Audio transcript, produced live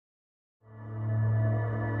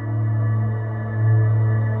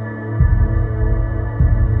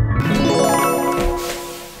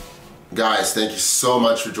Guys, thank you so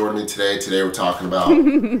much for joining me today. Today we're talking about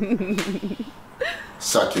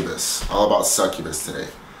Succubus, all about Succubus today.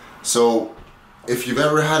 So if you've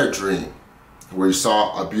ever had a dream where you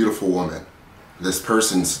saw a beautiful woman, this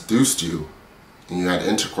person seduced you and you had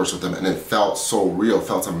intercourse with them and it felt so real,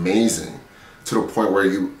 felt amazing, to the point where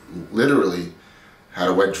you literally had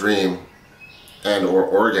a wet dream and or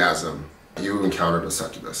orgasm, you encountered a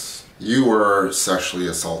succubus. You were sexually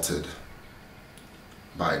assaulted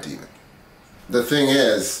by a demon. The thing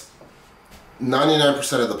is,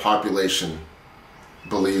 99% of the population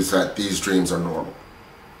believes that these dreams are normal.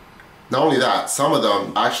 Not only that, some of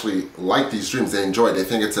them actually like these dreams, they enjoy it, they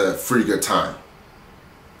think it's a free good time.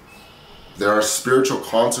 There are spiritual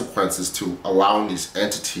consequences to allowing these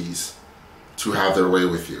entities to have their way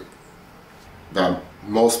with you that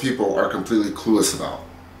most people are completely clueless about.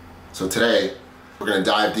 So today, we're going to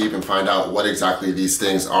dive deep and find out what exactly these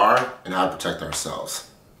things are and how to protect ourselves.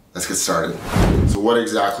 Let's get started. So what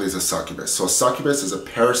exactly is a succubus? So a succubus is a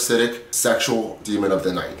parasitic sexual demon of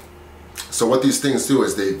the night. So what these things do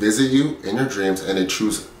is they visit you in your dreams and they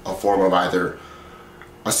choose a form of either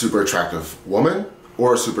a super attractive woman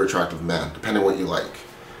or a super attractive man, depending on what you like.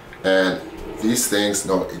 And these things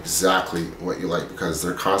know exactly what you like because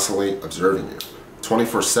they're constantly observing you.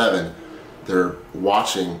 24/7, they're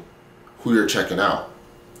watching who you're checking out.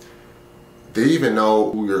 They even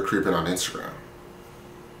know who you're creeping on Instagram.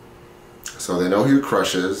 So they know who your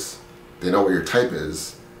crush is, they know what your type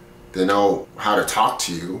is, they know how to talk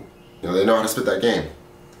to you, they know how to spit that game.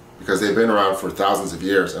 Because they've been around for thousands of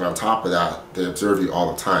years, and on top of that, they observe you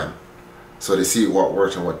all the time. So they see what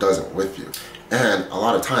works and what doesn't with you. And a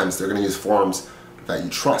lot of times, they're gonna use forms that you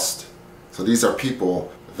trust. So these are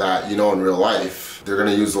people that you know in real life, they're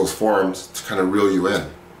gonna use those forms to kind of reel you in.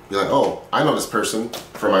 Be like, oh, I know this person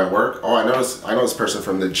from my work. Oh, I know this person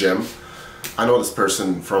from the gym. I know this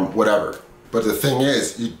person from whatever. But the thing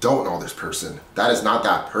is, you don't know this person. That is not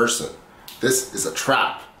that person. This is a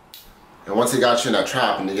trap. And once they got you in that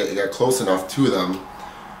trap and you get close enough to them,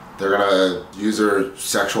 they're gonna use their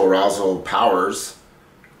sexual arousal powers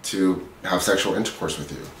to have sexual intercourse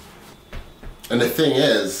with you. And the thing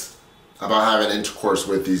is about having intercourse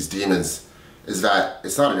with these demons is that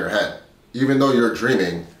it's not in your head. Even though you're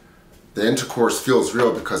dreaming, the intercourse feels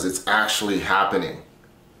real because it's actually happening.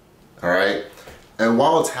 All right? And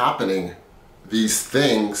while it's happening, these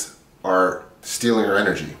things are stealing your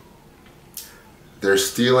energy. They're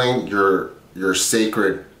stealing your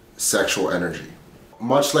sacred sexual energy.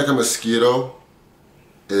 Much like a mosquito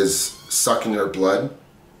is sucking your blood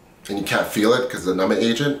and you can't feel it because of the numbing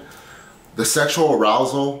agent, the sexual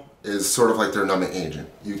arousal is sort of like their numbing agent.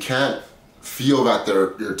 You can't feel that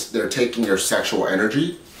they're taking your sexual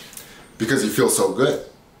energy because you feel so good.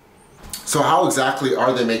 So how exactly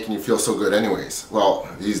are they making you feel so good anyways? Well,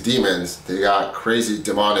 these demons, they got crazy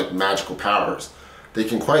demonic magical powers. They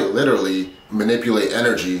can quite literally manipulate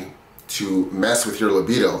energy to mess with your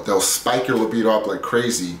libido. They'll spike your libido up like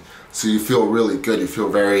crazy so you feel really good. You feel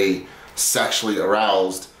very sexually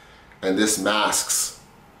aroused, and this masks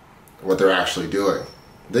what they're actually doing.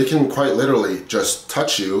 They can quite literally just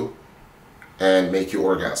touch you and make you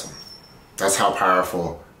orgasm. That's how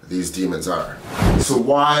powerful these demons are. So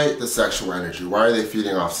why the sexual energy? Why are they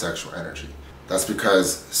feeding off sexual energy? That's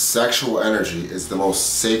because sexual energy is the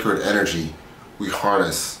most sacred energy we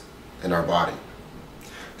harness in our body.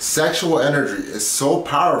 Sexual energy is so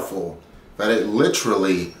powerful that it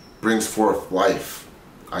literally brings forth life,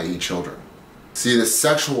 i.e. children. See, the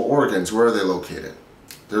sexual organs, where are they located?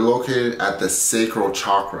 They're located at the sacral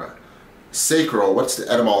chakra. Sacral, what's the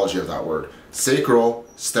etymology of that word? Sacral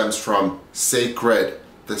stems from sacred,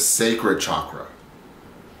 the sacred chakra.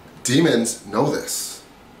 Demons know this.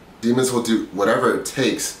 Demons will do whatever it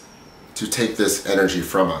takes to take this energy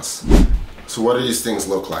from us. So what do these things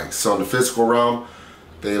look like? So in the physical realm,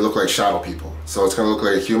 they look like shadow people. So it's gonna look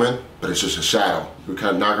like a human, but it's just a shadow. You're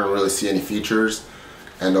kind of not gonna really see any features,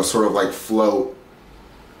 and they'll sort of like float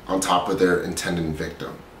on top of their intended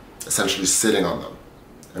victim, essentially sitting on them.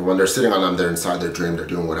 And when they're sitting on them, they're inside their dream, they're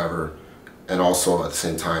doing whatever, and also at the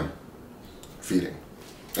same time, feeding.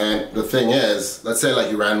 And the thing is, let's say like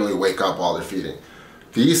you randomly wake up while they're feeding.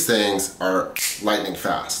 These things are lightning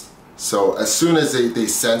fast. So as soon as they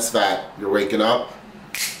sense that you're waking up,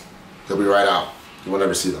 they'll be right out. You will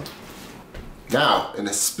never see them. Now, in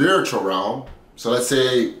the spiritual realm, so let's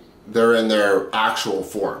say they're in their actual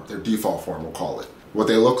form, their default form, we'll call it. What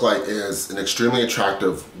they look like is an extremely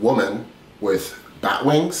attractive woman with bat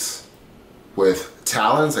wings, with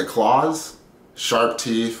talons and claws, sharp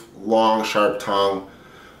teeth, long, sharp tongue,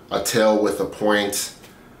 a tail with a point,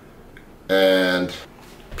 and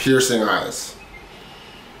piercing eyes.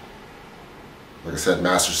 Like I said,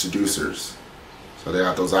 master seducers. So they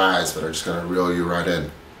got those eyes that are just gonna reel you right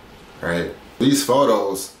in, right? These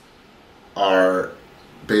photos are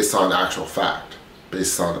based on actual fact,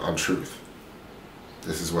 based on truth.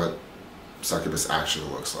 This is what succubus actually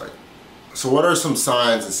looks like. So what are some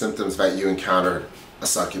signs and symptoms that you encountered a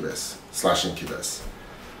succubus / incubus?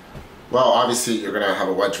 Well, obviously you're gonna have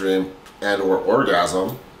a wet dream and or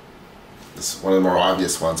orgasm. This is one of the more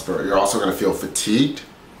obvious ones, but you're also gonna feel fatigued.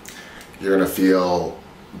 You're gonna feel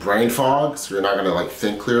brain fog, so you're not gonna like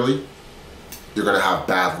think clearly. You're gonna have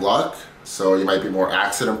bad luck, so you might be more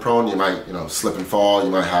accident prone. You might, slip and fall. You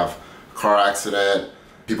might have a car accident.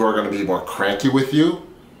 People are gonna be more cranky with you.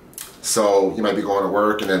 So you might be going to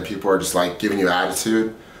work and then people are just like giving you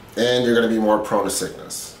attitude, and you're gonna be more prone to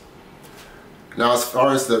sickness. Now, as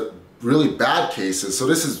far as the really bad cases, so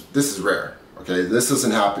this is rare, okay? This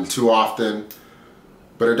doesn't happen too often,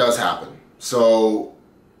 but it does happen. So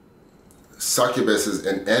succubuses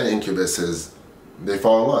and incubuses, they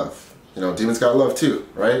fall in love. Demons got love too,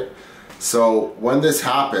 right? So when this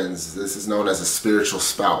happens, this is known as a spiritual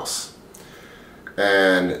spouse.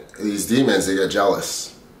 And these demons, they get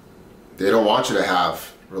jealous. They don't want you to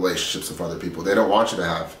have relationships with other people. They don't want you to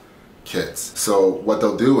have kids. So what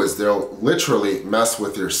they'll do is they'll literally mess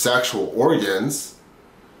with your sexual organs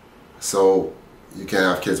so you can't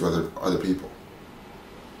have kids with other people.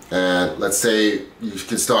 And let's say you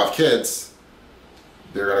can still have kids,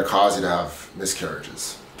 they're gonna cause you to have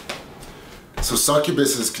miscarriages. So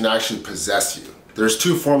succubuses can actually possess you. There's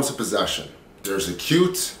two forms of possession. There's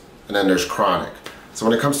acute and then there's chronic. So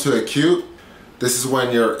when it comes to acute, this is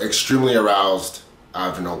when you're extremely aroused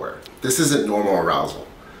out of nowhere. This isn't normal arousal.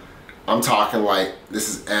 I'm talking like this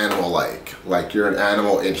is animal-like. Like you're an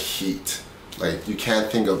animal in heat. Like you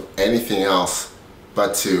can't think of anything else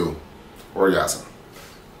but to orgasm.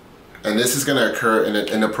 And this is gonna occur in an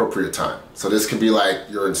inappropriate time. So this can be like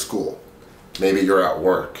you're in school. Maybe you're at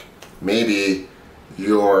work. Maybe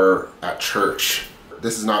you're at church.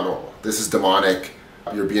 This is not normal. This is demonic.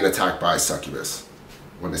 You're being attacked by a succubus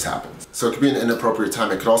when this happens. So it could be an inappropriate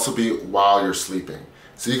time. It could also be while you're sleeping.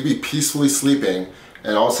 So you could be peacefully sleeping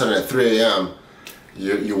and all of a sudden at 3 a.m.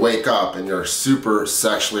 you wake up and you're super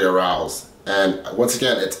sexually aroused. And once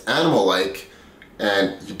again, it's animal-like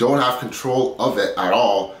and you don't have control of it at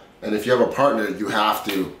all. And if you have a partner, you have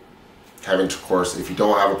to have intercourse. If you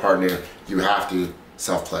don't have a partner, you have to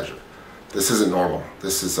self-pleasure. This isn't normal.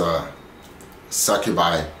 This is a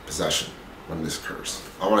succubi possession when this occurs.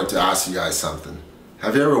 I wanted to ask you guys something.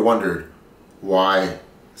 Have you ever wondered why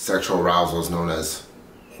sexual arousal is known as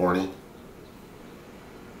horny?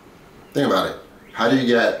 Think about it. How do you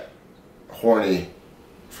get horny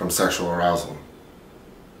from sexual arousal?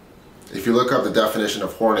 If you look up the definition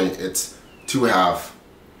of horny, it's to have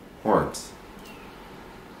horns.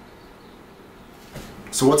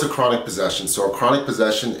 So what's a chronic possession? So a chronic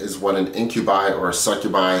possession is when an incubi or a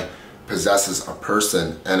succubi possesses a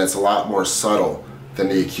person, and it's a lot more subtle than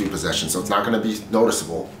the acute possession. So it's not going to be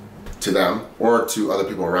noticeable to them or to other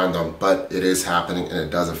people around them, but it is happening and it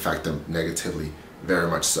does affect them negatively, very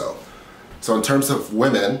much so. So in terms of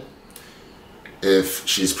women, if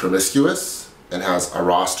she's promiscuous and has a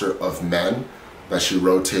roster of men that she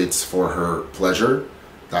rotates for her pleasure,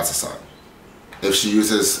 that's a sign. If she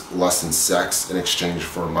uses lust and sex in exchange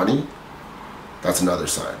for money, that's another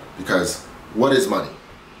sign. Because what is money?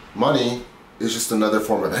 Money is just another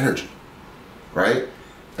form of energy, right?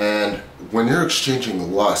 And when you're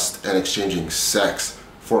exchanging lust and exchanging sex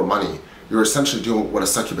for money, you're essentially doing what a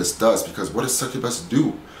succubus does, because what does succubus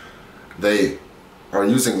do? They are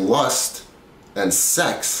using lust and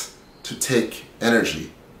sex to take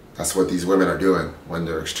energy. That's what these women are doing when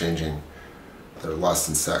they're exchanging their lust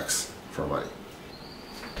and sex for money.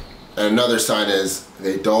 And another sign is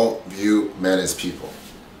they don't view men as people.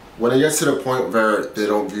 When it gets to the point where they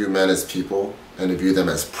don't view men as people and they view them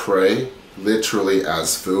as prey, literally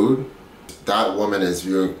as food, that woman is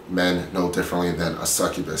viewing men no differently than a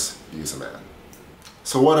succubus views a man.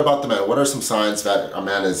 So what about the man? What are some signs that a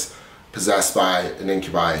man is possessed by an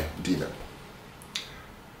incubi demon?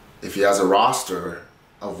 If he has a roster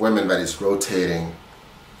of women that he's rotating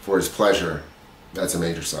for his pleasure, that's a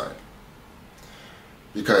major sign.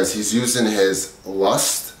 Because he's using his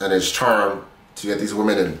lust and his charm to get these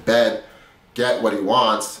women in bed, get what he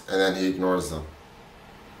wants, and then he ignores them.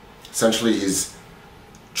 Essentially, he's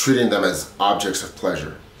treating them as objects of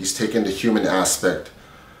pleasure. He's taking the human aspect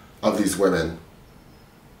of these women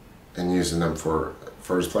and using them for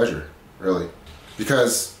his pleasure, really.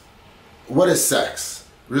 Because what is sex?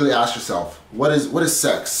 Really ask yourself, what is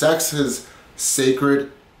sex? Sex is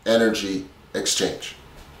sacred energy exchange,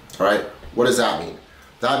 all right? What does that mean?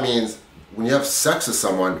 That means when you have sex with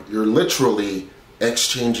someone, you're literally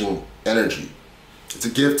exchanging energy. It's a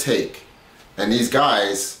give-take. And these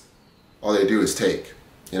guys, all they do is take.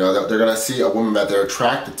 You know, they're gonna see a woman that they're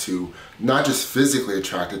attracted to, not just physically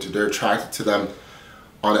attracted to, they're attracted to them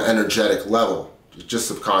on an energetic level, just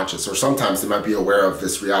subconscious. Or sometimes they might be aware of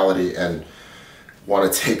this reality and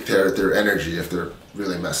want to take their energy if they're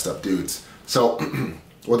really messed up dudes. So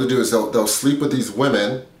what they'll do is they'll sleep with these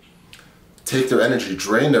women, take their energy,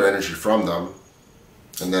 drain their energy from them,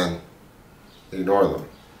 and then ignore them.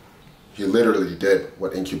 He literally did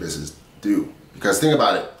what incubuses do. Because think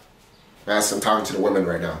about it, as I'm talking to the women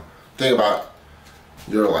right now, think about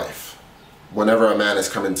your life. Whenever a man has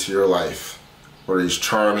come into your life, where he's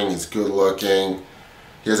charming, he's good looking,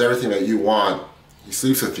 he has everything that you want, he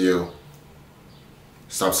sleeps with you,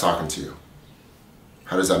 stops talking to you.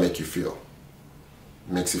 How does that make you feel?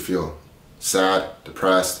 It makes you feel sad,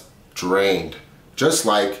 depressed, drained. Just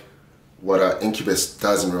like what an incubus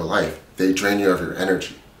does in real life. They drain you of your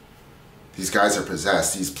energy. These guys are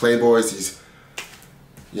possessed. These playboys,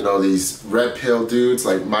 these red pill dudes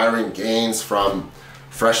like Myron Gaines from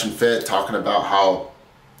Fresh and Fit talking about how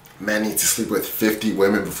men need to sleep with 50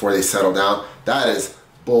 women before they settle down. That is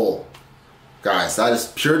bull. Guys, that is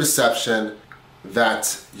pure deception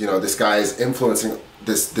that, this guy is influencing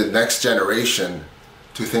the next generation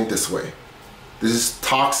to think this way. This is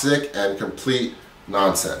toxic and complete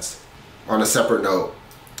nonsense. On a separate note,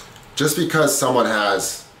 just because someone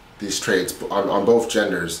has these traits on both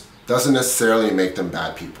genders doesn't necessarily make them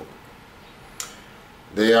bad people.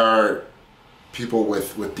 They are people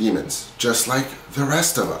with demons, just like the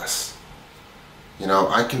rest of us.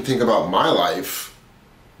 I can think about my life.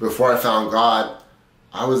 Before I found God,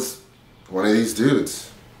 I was one of these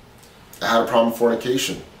dudes. I had a problem with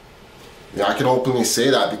fornication. I can openly say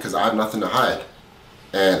that because I have nothing to hide.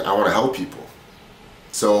 And I want to help people.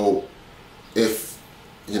 So if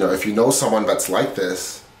you know someone that's like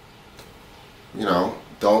this,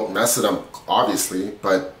 don't mess with them, obviously,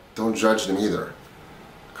 but don't judge them either.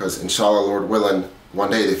 Because inshallah, Lord willing,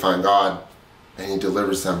 one day they find God and He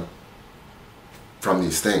delivers them from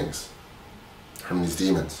these things, from these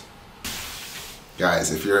demons.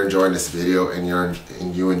 Guys, if you're enjoying this video and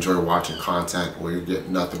you enjoy watching content where you get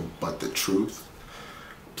nothing but the truth,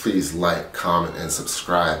 please like, comment, and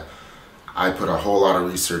subscribe. I put a whole lot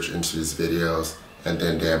of research into these videos, and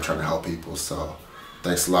then I'm trying to help people. So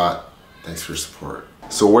thanks a lot. Thanks for your support.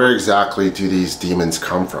 So where exactly do these demons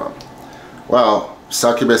come from? Well,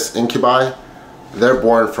 succubus incubi, they're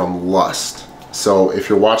born from lust. So if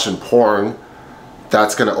you're watching porn,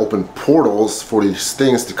 that's going to open portals for these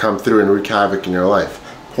things to come through and wreak havoc in your life.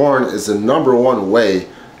 Porn is the #1 way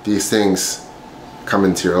these things come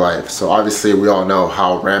into your life. So obviously we all know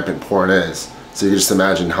how rampant porn is. So you can just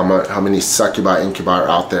imagine how many succubi incubi are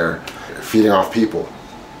out there feeding off people.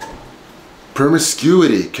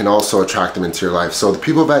 Promiscuity can also attract them into your life. So the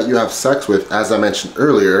people that you have sex with, as I mentioned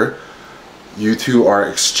earlier, you two are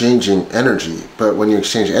exchanging energy. But when you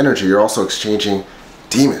exchange energy, you're also exchanging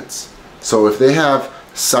demons. So if they have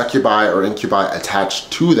succubi or incubi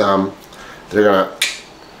attached to them, they're gonna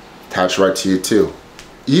attach right to you too.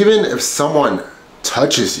 Even if someone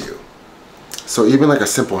touches you, so even like a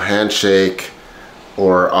simple handshake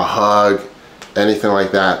or a hug, anything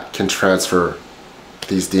like that can transfer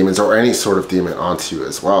these demons or any sort of demon onto you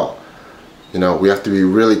as well. We have to be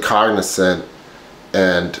really cognizant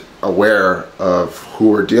and aware of who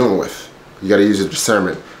we're dealing with. You got to use your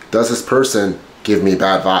discernment. Does this person give me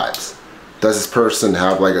bad vibes? Does this person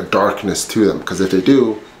have like a darkness to them? Because if they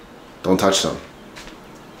do, don't touch them.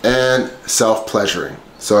 And self-pleasuring.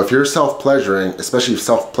 So if you're self-pleasuring, especially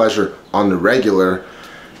self-pleasure on the regular,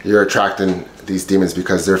 you're attracting these demons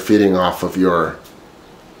because they're feeding off of your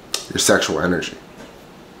sexual energy.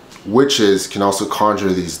 Witches can also conjure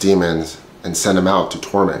these demons and send them out to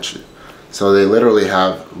torment you. So they literally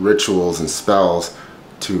have rituals and spells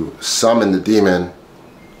to summon the demon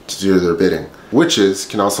to do their bidding. Witches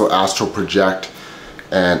can also astral project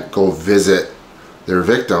and go visit their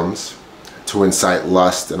victims to incite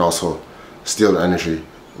lust and also steal their energy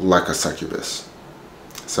like a succubus.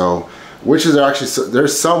 So witches are actually,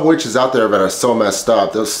 there's some witches out there that are so messed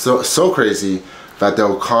up, they're so crazy that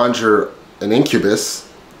they'll conjure an incubus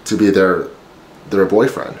to be their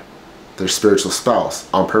boyfriend, their spiritual spouse,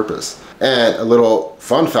 on purpose. And a little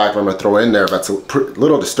fun fact I'm going to throw in there that's a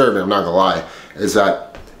little disturbing, I'm not going to lie, is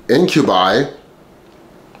that incubi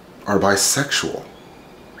are bisexual.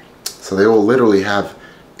 So they will literally have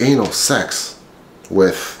anal sex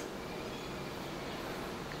with,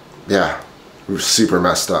 super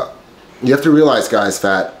messed up. You have to realize, guys,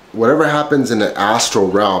 that whatever happens in the astral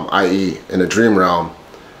realm, i.e. in a dream realm,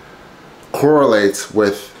 correlates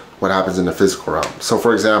with what happens in the physical realm. So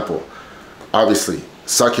for example, obviously,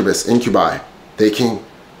 succubus, incubi, they can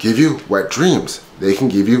give you wet dreams. They can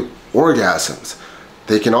give you orgasms.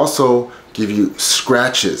 They can also give you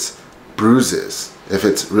scratches, bruises, if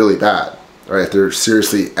it's really bad, right? If they're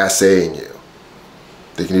seriously SAing you,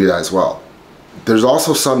 they can do that as well. There's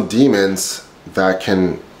also some demons that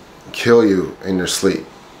can kill you in your sleep,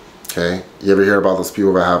 okay? You ever hear about those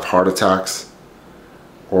people that have heart attacks,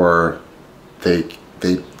 or they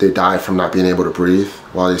die from not being able to breathe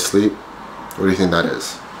while they sleep? What do you think that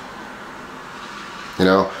is? You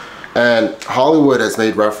know? And Hollywood has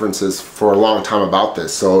made references for a long time about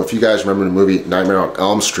this. So if you guys remember the movie Nightmare on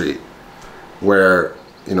Elm Street, where,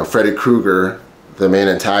 you know, Freddy Krueger, the main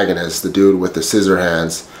antagonist, the dude with the scissor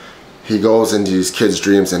hands, he goes into these kids'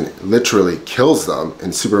 dreams and literally kills them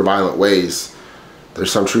in super violent ways.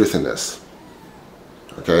 There's some truth in this.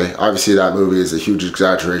 Okay, obviously that movie is a huge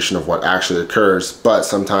exaggeration of what actually occurs, but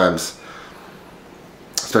sometimes,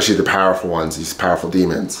 especially the powerful ones, these powerful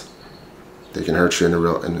demons, they can hurt you in the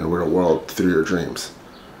real world through your dreams.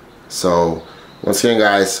 So once again,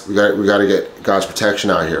 guys, we got to get God's protection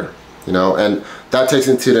out here, you know. And that takes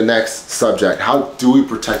into the next subject. How do we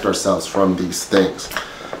protect ourselves from these things?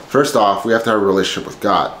 First off, we have to have a relationship with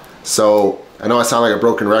God. So I know I sound like a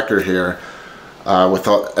broken record here with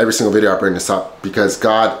every single video I bring this up, because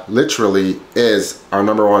God literally is our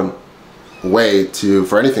 #1 way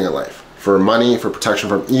for anything in life. For money, for protection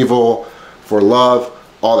from evil, for love,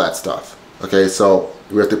 all that stuff. Okay, so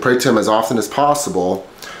we have to pray to Him as often as possible.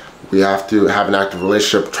 We have to have an active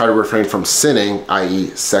relationship, try to refrain from sinning, i.e.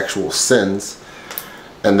 sexual sins.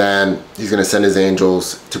 And then He's going to send His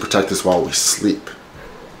angels to protect us while we sleep.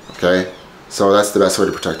 Okay, so that's the best way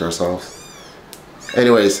to protect ourselves.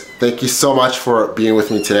 Anyways, thank you so much for being with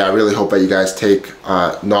me today. I really hope that you guys take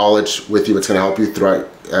knowledge with you. It's going to help you throughout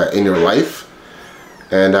in your life.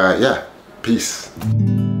 And yeah, peace.